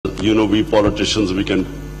You know, we politicians, we can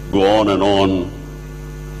go on and on.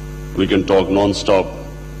 We can talk non-stop,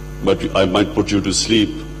 but I might put you to sleep.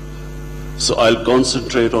 So I'll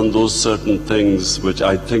concentrate on those certain things which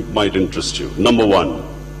I think might interest you. Number one,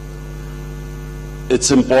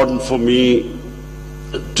 it's important for me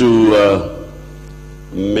to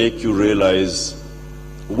make you realize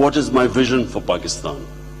what is my vision for Pakistan.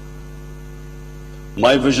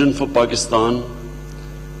 My vision for Pakistan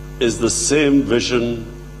is the same vision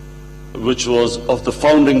which was of the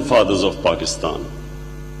founding fathers of Pakistan.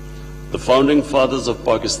 The founding fathers of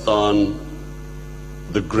Pakistan,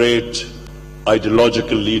 the great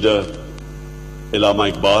ideological leader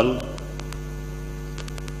Allama Iqbal,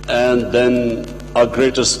 and then our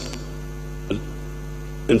greatest,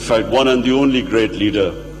 in fact, one and the only great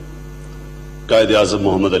leader, Quaid-e-Azam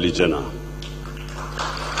Muhammad Ali Jinnah.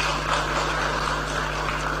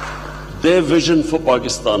 Their vision for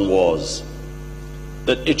Pakistan was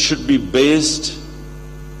that it should be based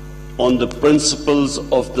on the principles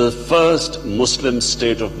of the first Muslim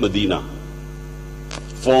state of Medina,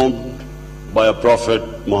 formed by a prophet,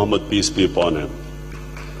 Muhammad, peace be upon him.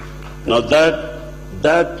 Now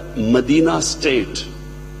that Medina state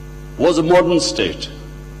was a modern state.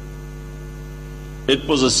 It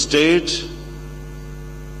was a state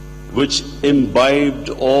which imbibed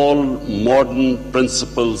all modern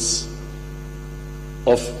principles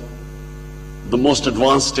of the most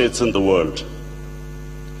advanced states in the world.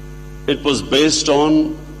 It was based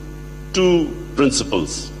on two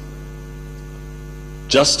principles: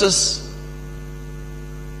 justice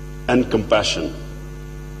and compassion.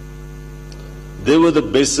 They were the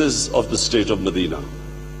basis of the state of Medina.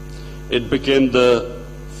 It became the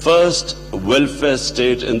first welfare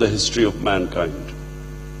state in the history of mankind.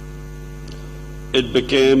 It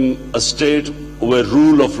became a state where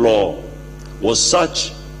rule of law was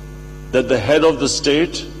such that the head of the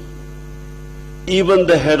state, even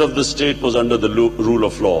the head of the state, was under the rule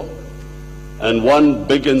of law. And one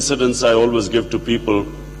big incident I always give to people,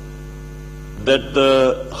 that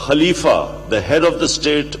the Khalifa, the head of the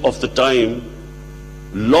state of the time,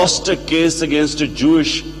 lost a case against a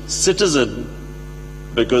Jewish citizen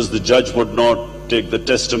because the judge would not take the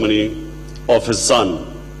testimony of his son.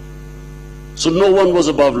 So no one was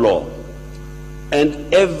above law.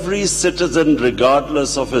 And every citizen,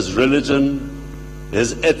 regardless of his religion,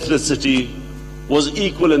 his ethnicity, was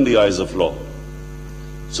equal in the eyes of law.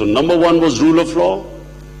 So number one was rule of law,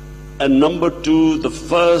 and number two, the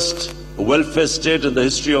first welfare state in the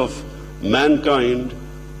history of mankind,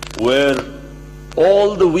 where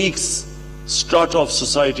all the weak strata of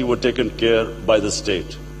society were taken care by the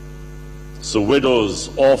state. So widows,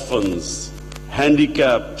 orphans,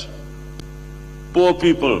 handicapped, poor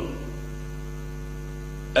people,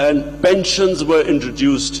 and pensions were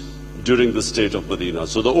introduced during the state of Medina.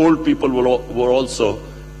 So the old people were also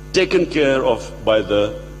taken care of by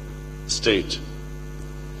the state.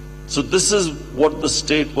 So this is what the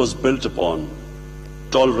state was built upon: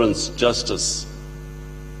 tolerance, justice.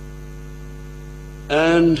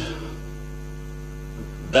 And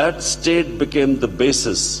that state became the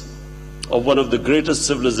basis of one of the greatest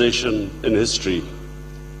civilizations in history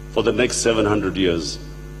for the next 700 years.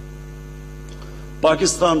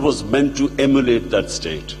 Pakistan was meant to emulate that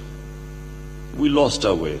state. We lost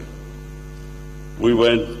our way. We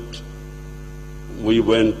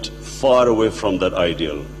went far away from that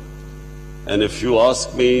ideal. And if you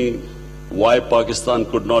ask me why Pakistan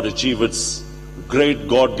could not achieve its great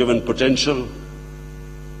God-given potential,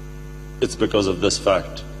 it's because of this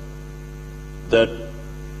fact, that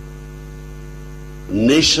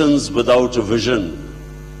nations without a vision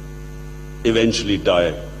eventually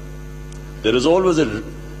die. There is always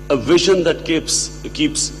a vision that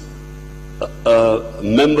keeps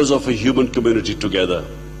members of a human community together.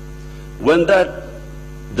 When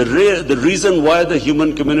the reason why the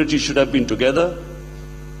human community should have been together,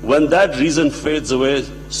 when that reason fades away,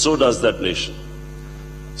 so does that nation.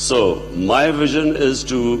 So my vision is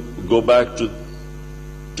to go back to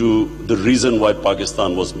the reason why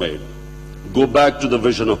Pakistan was made. Go back to the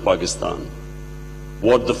vision of Pakistan,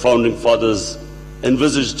 what the founding fathers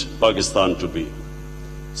envisaged Pakistan to be.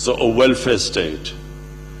 So a welfare state.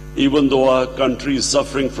 Even though our country is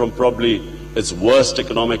suffering from probably its worst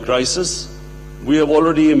economic crisis, we have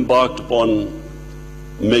already embarked upon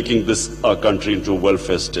making our country into a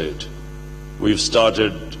welfare state. We've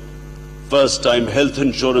started first time health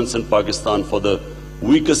insurance in Pakistan for the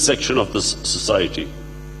weakest section of the society.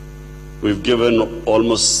 We've given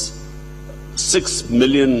almost 6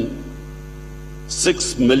 million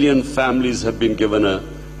families have been given a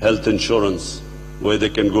health insurance where they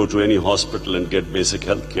can go to any hospital and get basic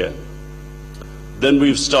health care. Then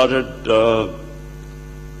we've started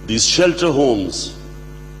these shelter homes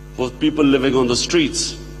for people living on the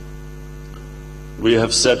streets. We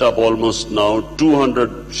have set up almost now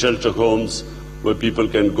 200 shelter homes where people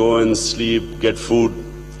can go and sleep, get food,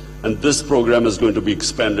 and this program is going to be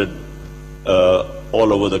expanded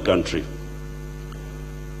all over the country.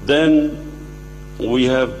 Then we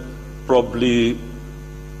have probably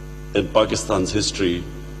in Pakistan's history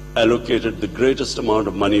allocated the greatest amount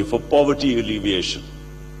of money for poverty alleviation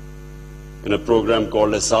in a program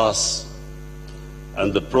called Asas.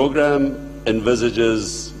 And the program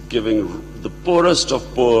envisages giving the poorest of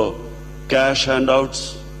poor cash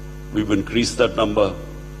handouts. We've increased that number.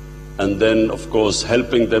 And then, of course,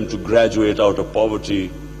 helping them to graduate out of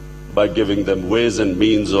poverty by giving them ways and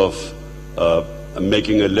means of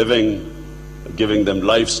making a living, giving them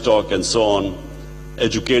livestock and so on,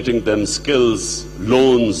 educating them skills,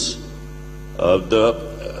 loans.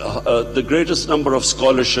 The greatest number of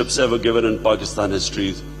scholarships ever given in Pakistan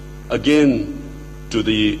history, again, to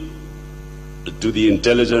the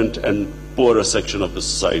intelligent and poorer section of the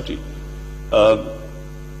society.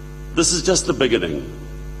 This is just the beginning.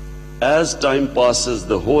 As time passes,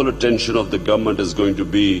 the whole attention of the government is going to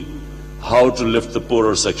be how to lift the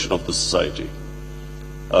poorer section of the society.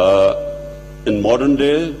 In modern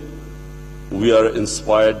day, we are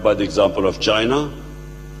inspired by the example of China,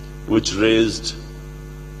 which raised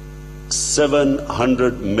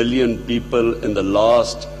 700 million people in the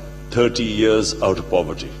last 30 years out of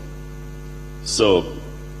poverty. So,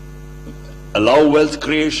 allow wealth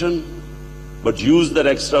creation, but use that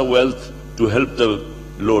extra wealth to help the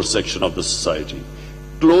lower section of the society.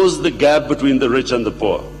 Close the gap between the rich and the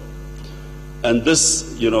poor. And this,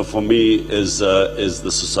 for me, is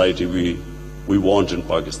the society we want in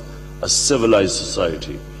Pakistan, a civilized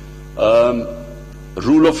society.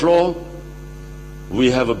 Rule of law, we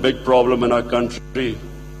have a big problem in our country.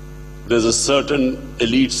 There's a certain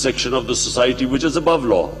elite section of the society which is above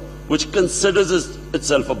law, which considers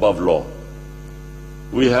itself above law.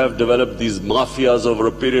 We have developed these mafias over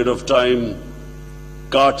a period of time,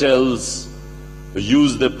 cartels,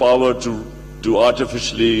 use their power to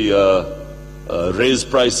artificially raise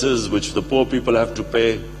prices which the poor people have to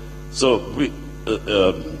pay. So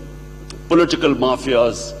political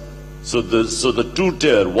mafias. So the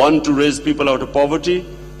two-tier: one, to raise people out of poverty;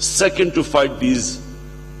 second, to fight these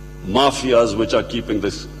mafias which are keeping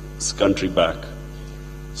this country back.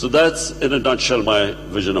 So that's, in a nutshell, my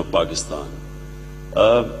vision of Pakistan.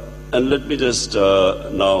 And let me just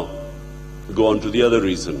now go on to the other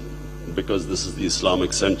reason, because this is the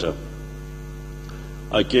Islamic Center.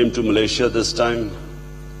 I came to Malaysia this time.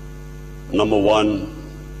 Number one,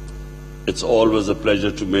 it's always a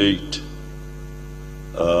pleasure to meet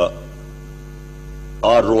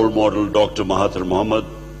our role model, Dr. Mahathir Mohamad,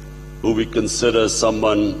 who we consider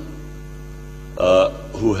someone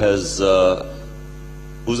who's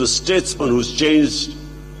a statesman who's changed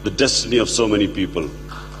the destiny of so many people.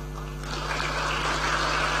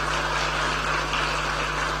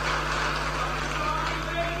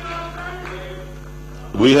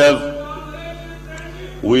 We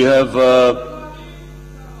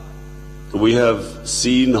have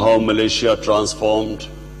seen how Malaysia transformed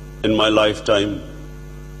in my lifetime,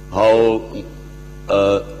 how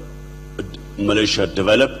Malaysia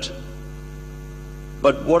developed.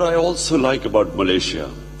 But what I also like about Malaysia,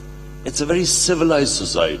 it's a very civilized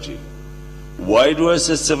society. Why do I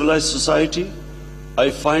say civilized society? I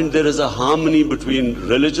find there is a harmony between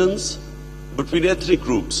religions, between ethnic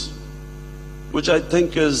groups, which I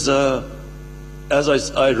think is,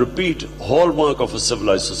 as I repeat, hallmark of a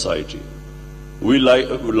civilized society. We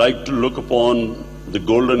like to look upon the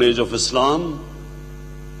golden age of Islam.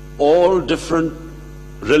 All different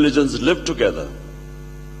religions lived together.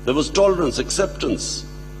 There was tolerance, acceptance.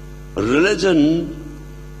 Religion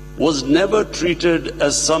was never treated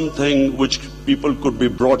as something which people could be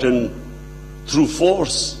brought in through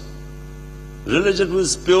force. Religion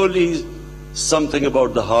was purely something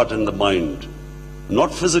about the heart and the mind,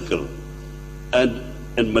 not physical. And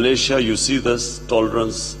in Malaysia, you see this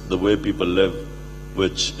tolerance, the way people live,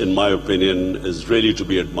 which, in my opinion, is really to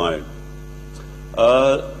be admired.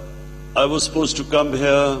 I was supposed to come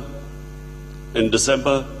here in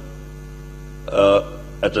December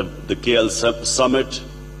at the KL summit.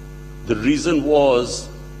 The reason was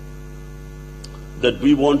that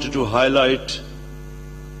we wanted to highlight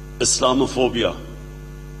Islamophobia.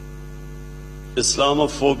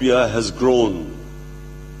 Islamophobia has grown.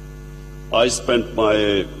 I spent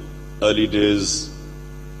my early days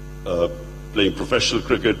playing professional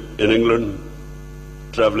cricket in England,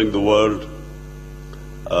 traveling the world.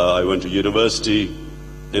 I went to university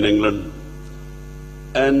in England.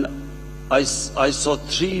 And I saw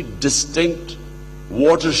three distinct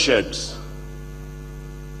watersheds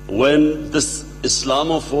when this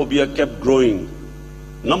Islamophobia kept growing.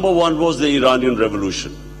 Number one was the Iranian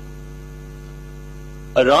Revolution.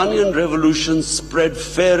 Iranian Revolution spread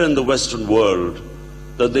fear in the Western world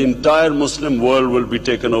that the entire Muslim world will be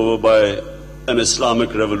taken over by an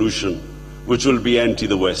Islamic revolution, which will be anti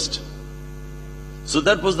the West. So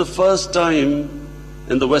that was the first time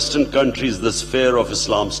in the Western countries this fear of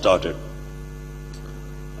Islam started.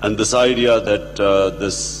 And this idea that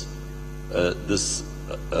this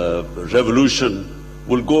revolution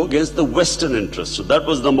will go against the Western interests. So that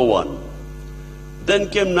was number one. Then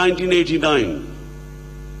came 1989.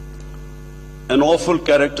 An awful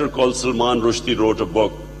character called Salman Rushdie wrote a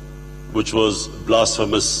book which was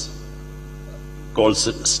blasphemous, called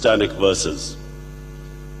Satanic Verses.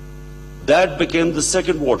 That became the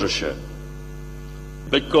second watershed,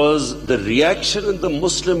 because the reaction in the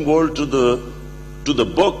Muslim world to the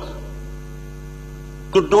book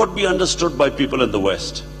could not be understood by people in the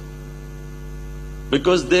West,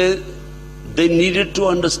 because they needed to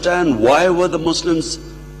understand why were the Muslims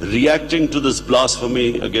reacting to this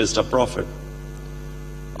blasphemy against our Prophet.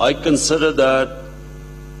 I consider that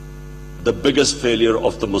the biggest failure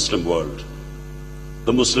of the Muslim world,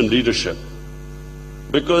 the Muslim leadership,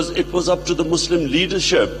 because it was up to the Muslim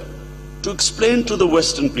leadership to explain to the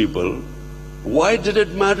Western people why did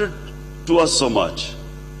it matter to us so much.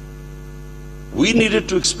 We needed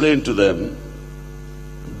to explain to them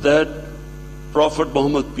that Prophet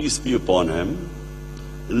Muhammad, peace be upon him,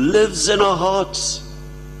 lives in our hearts.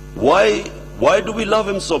 Why do we love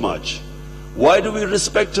him so much? Why do we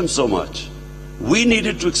respect him so much? We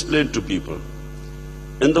needed to explain to people.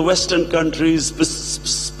 In the Western countries,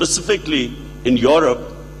 specifically in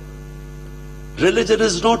Europe, religion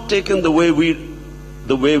is not taken the way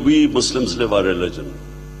we Muslims live our religion.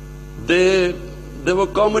 There were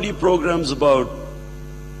comedy programs about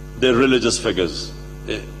their religious figures.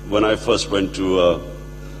 When I first went to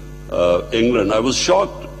England, I was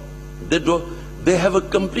shocked. They have a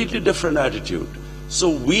completely different attitude. So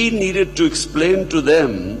we needed to explain to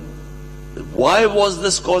them, why was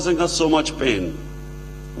this causing us so much pain?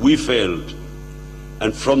 We failed.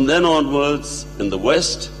 And from then onwards, in the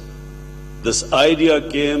West, this idea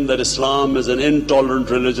came that Islam is an intolerant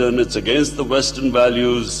religion, it's against the Western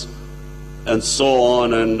values, and so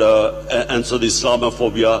on, and so the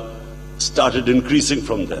Islamophobia started increasing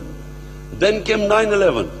from them. Then came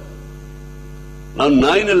 9/11. Now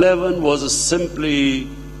 9/11 was simply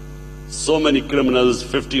so many criminals,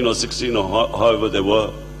 15 or 16 or however they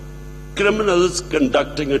were, criminals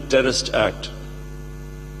conducting a terrorist act.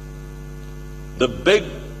 The big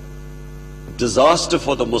disaster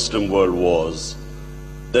for the Muslim world was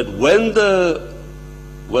that when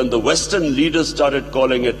the Western leaders started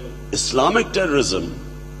calling it Islamic terrorism,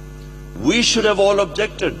 we should have all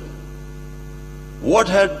objected. What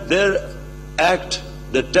had their act,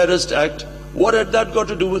 their terrorist act, what had that got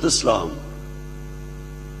to do with Islam?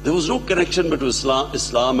 There was no connection between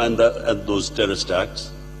Islam and those terrorist acts.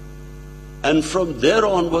 And from there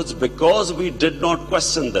onwards, because we did not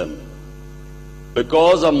question them,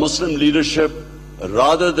 because our Muslim leadership,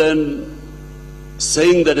 rather than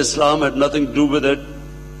saying that Islam had nothing to do with it,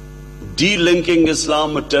 delinking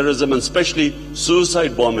Islam with terrorism, and especially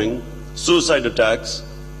suicide bombing, suicide attacks,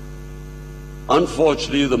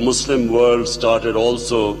 unfortunately the Muslim world started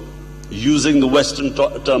also using the Western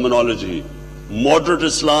terminology, moderate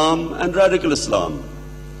Islam and radical Islam.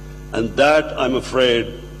 And that, I'm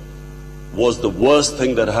afraid, was the worst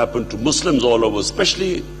thing that happened to Muslims all over,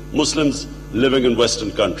 especially Muslims living in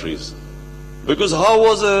Western countries. Because how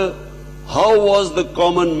was the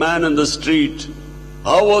common man in the street,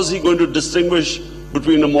 how was he going to distinguish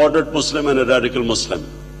between a moderate Muslim and a radical Muslim?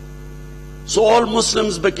 So all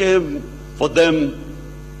Muslims became, for them,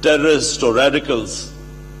 terrorists or radicals.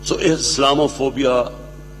 So Islamophobia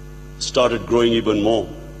started growing even more.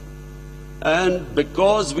 And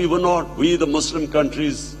because we the Muslim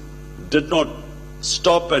countries did not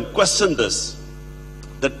stop and question this,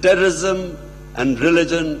 that terrorism and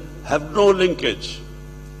religion have no linkage.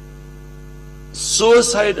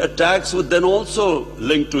 Suicide attacks would then also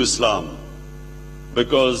link to Islam,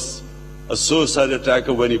 because a suicide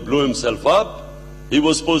attacker, when he blew himself up, he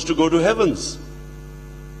was supposed to go to heavens.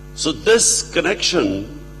 So this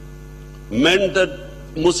connection meant that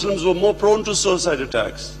Muslims were more prone to suicide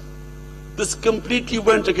attacks. This completely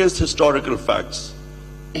went against historical facts.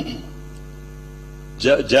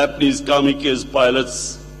 Japanese kamikaze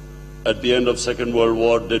pilots at the end of Second World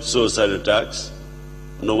War did suicide attacks.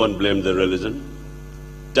 No one blamed their religion.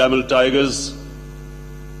 Tamil tigers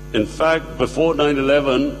In fact, before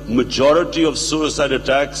 9/11, majority of suicide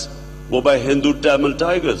attacks were by Hindu Tamil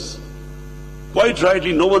tigers. Quite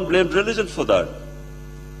rightly, no one blamed religion for that.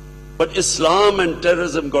 But Islam and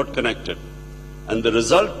terrorism got connected. And the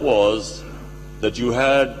result was that you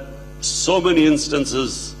had so many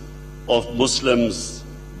instances of Muslims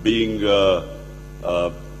being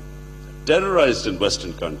terrorized in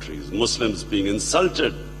Western countries, Muslims being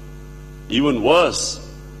insulted. Even worse,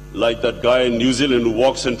 like that guy in New Zealand who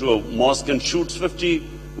walks into a mosque and shoots 50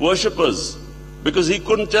 worshippers because he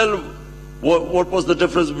couldn't tell what was the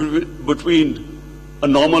difference between a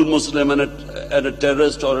normal Muslim and a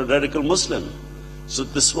terrorist or a radical Muslim. So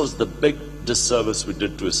this was the big disservice we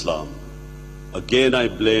did to Islam. Again, I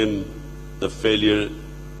blame the failure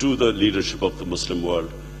to the leadership of the Muslim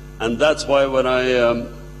world. And that's why when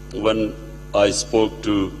I spoke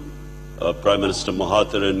to Prime Minister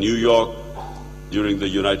Mahathir in New York during the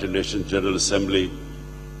United Nations General Assembly,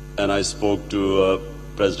 and I spoke to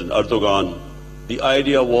President Erdogan, the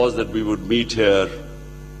idea was that we would meet here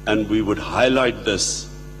and we would highlight this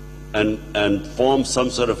and form some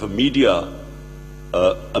sort of a media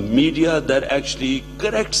that actually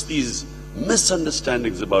corrects these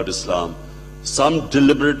misunderstandings about Islam, some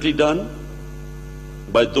deliberately done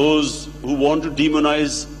by those who want to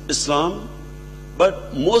demonize Islam,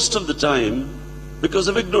 but most of the time because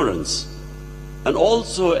of ignorance. And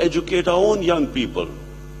also educate our own young people,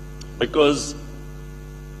 because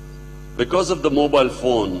of the mobile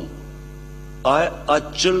phone, our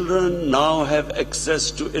children now have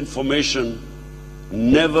access to information.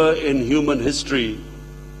 Never in human history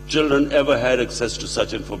children ever had access to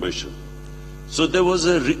such information. So there was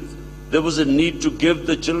a need to give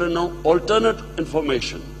the children alternate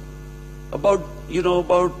information about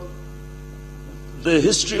the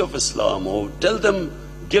history of Islam, or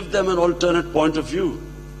give them an alternate point of view,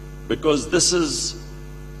 because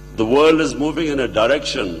the world is moving in a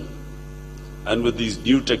direction, and with these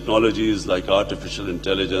new technologies like artificial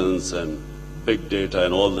intelligence and big data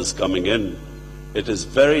and all this coming in, it is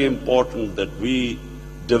very important that we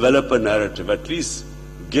develop a narrative, at least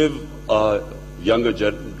give our younger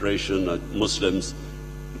generation, Muslims,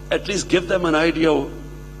 at least give them an idea of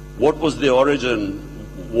what was the origin,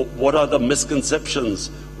 what are the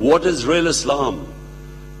misconceptions, what is real Islam,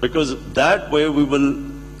 because that way we will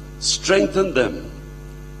strengthen them.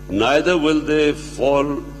 Neither will they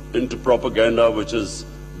fall into propaganda which is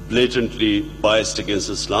blatantly biased against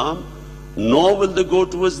Islam, nor will they go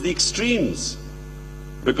towards the extremes,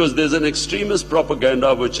 because there's an extremist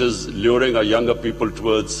propaganda which is luring our younger people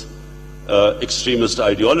towards extremist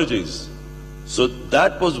ideologies. So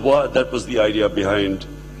that was the idea behind,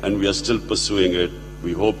 and we are still pursuing it.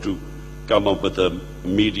 We hope to come up with a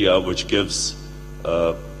media which gives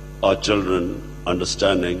our children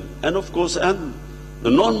understanding, and of course, and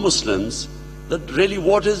the non-Muslims, that really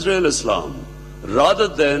what is real Islam, rather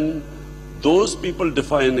than those people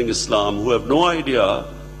defining Islam who have no idea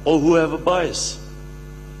or who have a bias.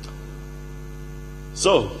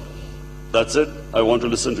 So, that's it. I want to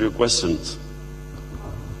listen to your questions.